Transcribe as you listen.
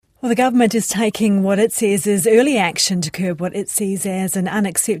Well, the government is taking what it says is early action to curb what it sees as an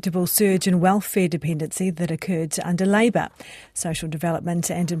unacceptable surge in welfare dependency that occurred under Labour. Social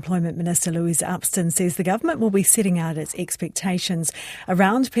Development and Employment Minister Louise Upston says the government will be setting out its expectations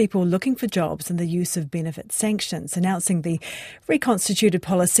around people looking for jobs and the use of benefit sanctions. Announcing the reconstituted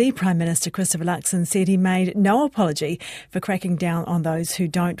policy, Prime Minister Christopher Luxon said he made no apology for cracking down on those who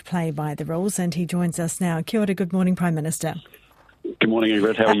don't play by the rules. And he joins us now. Kia ora, good morning, Prime Minister. Good morning,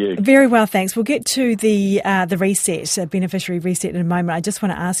 Ingrid. How are you? Very well, thanks. We'll get to the reset, beneficiary reset in a moment. I just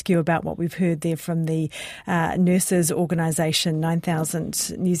want to ask you about what we've heard there from the nurses organisation,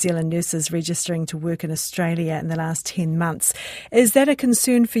 9,000 New Zealand nurses registering to work in Australia in the last 10 months. Is that a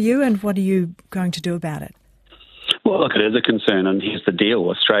concern for you, and what are you going to do about it? Well, look, it is a concern, and here's the deal.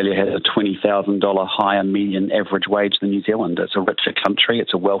 Australia has a $20,000 higher median average wage than New Zealand. It's a richer country,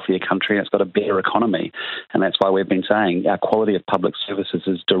 it's a wealthier country, it's got a better economy. And that's why we've been saying our quality of public services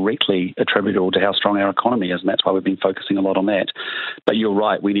is directly attributable to how strong our economy is, and that's why we've been focusing a lot on that. But you're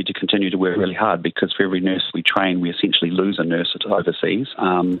right, we need to continue to work really hard, because for every nurse we train, we essentially lose a nurse overseas.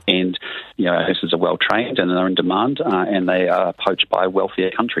 And, you know, our nurses are well trained and they're in demand, and they are poached by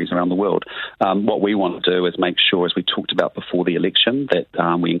wealthier countries around the world. What we want to do is make sure, as we talked about before the election, that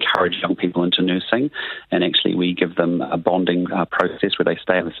we encourage young people into nursing, and actually we give them a bonding process where they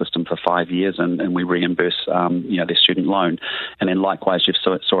stay in the system for 5 years, and we reimburse their student loan. And then likewise, you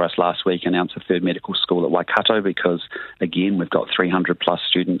saw us last week announce a third medical school at Waikato, because again we've got 300 plus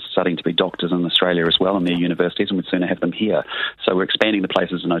students studying to be doctors in Australia as well in their universities, and we'd sooner have them here. So we're expanding the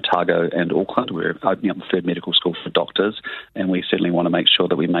places in Otago and Auckland. We're opening up the third medical school for doctors, and we certainly want to make sure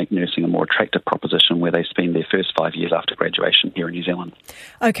that we make nursing a more attractive proposition where they spend their first 5 years after graduation here in New Zealand.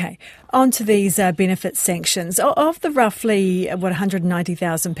 Okay, on to these benefit sanctions. Of the roughly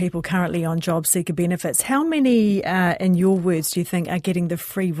 190,000 people currently on job seeker benefits, how many, in your words, do you think are getting the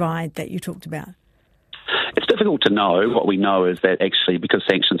free ride that you talked about? It's difficult to know. What we know is that actually, because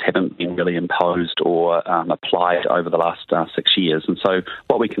sanctions haven't been really imposed or applied over the last 6 years, and so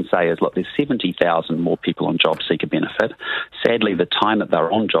what we can say is, look, there's 70,000 more people on job seeker benefit. Sadly, the time that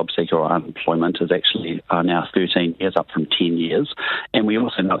they're on job seeker or unemployment is actually now 13 years, up from 10 years. And we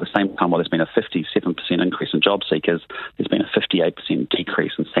also know at the same time, while there's been a 57% increase in job seekers, there's been a 58%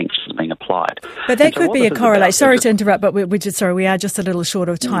 decrease in sanctions being applied. But that could be a correlation. Sorry to interrupt, but we are just a little short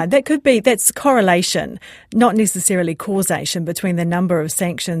of time. That's correlation, not necessarily causation, between the number of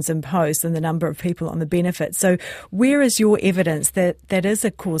sanctions imposed and the number of people on the benefit. So where is your evidence that that is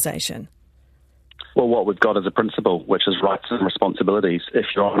a causation? Well, what we've got is a principle, which is rights and responsibilities. If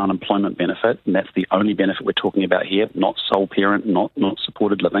you're on unemployment benefit, and that's the only benefit we're talking about here, not sole parent, not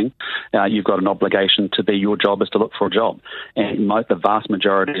supported living, you've got an obligation to be, your job is to look for a job. And the vast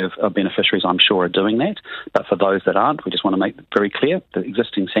majority of beneficiaries, I'm sure, are doing that. But for those that aren't, we just want to make it very clear that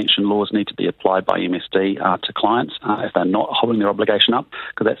existing sanction laws need to be applied by MSD to clients if they're not holding their obligation up,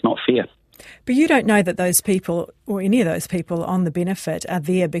 because that's not fair. But you don't know that those people, or any of those people on the benefit, are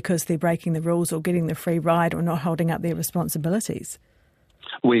there because they're breaking the rules or getting the free ride or not holding up their responsibilities.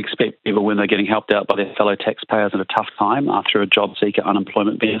 We expect people, when they're getting helped out by their fellow taxpayers at a tough time after a job seeker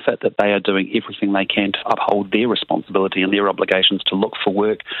unemployment benefit, that they are doing everything they can to uphold their responsibility and their obligations to look for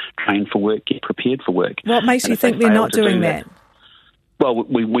work, train for work, get prepared for work. What makes you think they're not doing that? Well,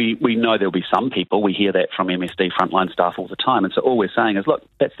 we know there'll be some people. We hear that from MSD frontline staff all the time. And so all we're saying is, look,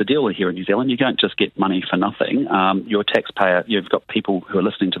 that's the deal here in New Zealand. You don't just get money for nothing. You're a taxpayer. You've got people who are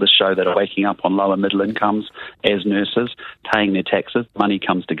listening to this show that are waking up on lower middle incomes as nurses, paying their taxes. Money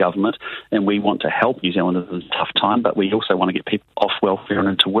comes to government. And we want to help New Zealanders in a tough time, but we also want to get people off welfare and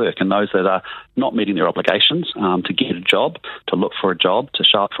into work. And those that are not meeting their obligations to get a job, to look for a job, to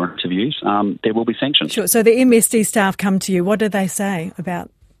show up for interviews, there will be sanctions. Sure. So the MSD staff come to you. What do they say about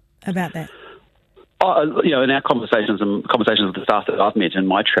that? In our conversations with the staff that I've met in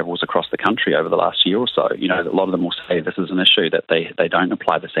my travels across the country over the last year or so, a lot of them will say this is an issue, that they don't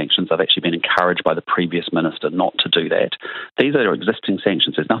apply the sanctions. They've actually been encouraged by the previous minister not to do that. These are existing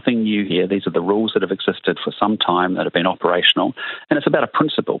sanctions. There's nothing new here. These are the rules that have existed for some time, that have been operational, and it's about a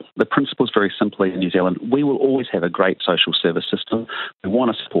principle. The principle is very simply, in New Zealand, we will always have a great social service system. We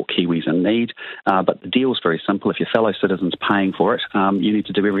want to support Kiwis in need, but the deal is very simple. If your fellow citizen's paying for it, you need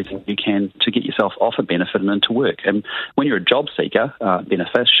to do everything you can to get yourself off a benefit and into work. And when you're a job seeker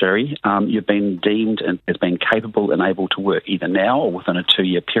beneficiary, you've been deemed as being capable and able to work either now or within a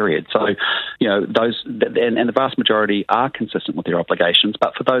 2-year period. So, those and the vast majority are consistent with their obligations.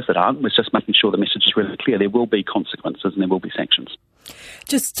 But for those that aren't, it's just making sure the message is really clear. There will be consequences and there will be sanctions.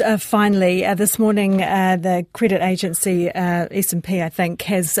 Just finally, this morning, the credit agency S&P, I think,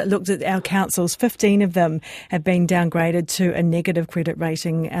 has looked at our councils. 15 of them have been downgraded to a negative credit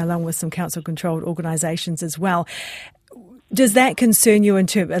rating, along with some council-controlled organisations as well. Does that concern you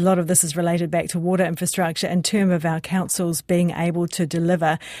a lot of this is related back to water infrastructure in terms of our councils being able to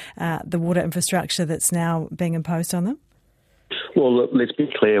deliver the water infrastructure that's now being imposed on them? Well, let's be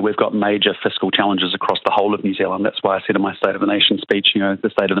clear, we've got major fiscal challenges across the whole of New Zealand. That's why I said in my State of the Nation speech, the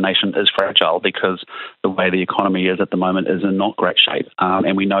State of the Nation is fragile because the way the economy is at the moment is in not great shape.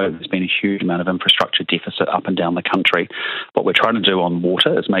 And we know there's been a huge amount of infrastructure deficit up and down the country. What we're trying to do on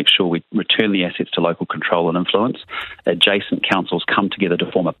water is make sure we return the assets to local control and influence. Adjacent councils come together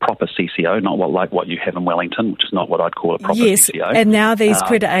to form a proper CCO, not what you have in Wellington, which is not what I'd call a proper CCO. And now these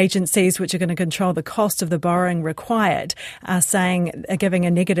credit agencies, which are going to control the cost of the borrowing required, are giving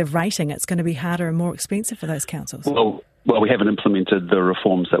a negative rating. It's going to be harder and more expensive for those councils. Well, we haven't implemented the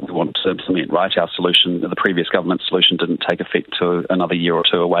reforms that we want to implement, right? Our solution, the previous government solution, didn't take effect to another year or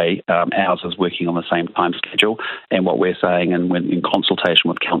two away. Ours is working on the same time schedule. And what we're saying, and when in consultation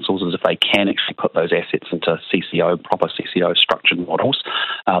with councils, is if they can actually put those assets into proper CCO structured models,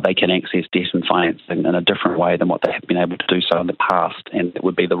 they can access debt and financing in a different way than what they have been able to do so in the past. And it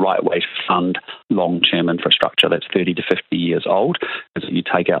would be the right way to fund long-term infrastructure that's 30 to 50 years old, is that you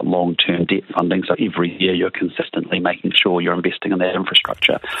take out long-term debt funding. So every year you're consistently making sure you're investing in that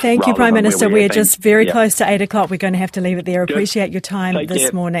infrastructure. Thank you, Prime Minister. We're just very close to 8 o'clock. We're going to have to leave it there. Good. Appreciate your time Take this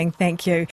care. morning. Thank you.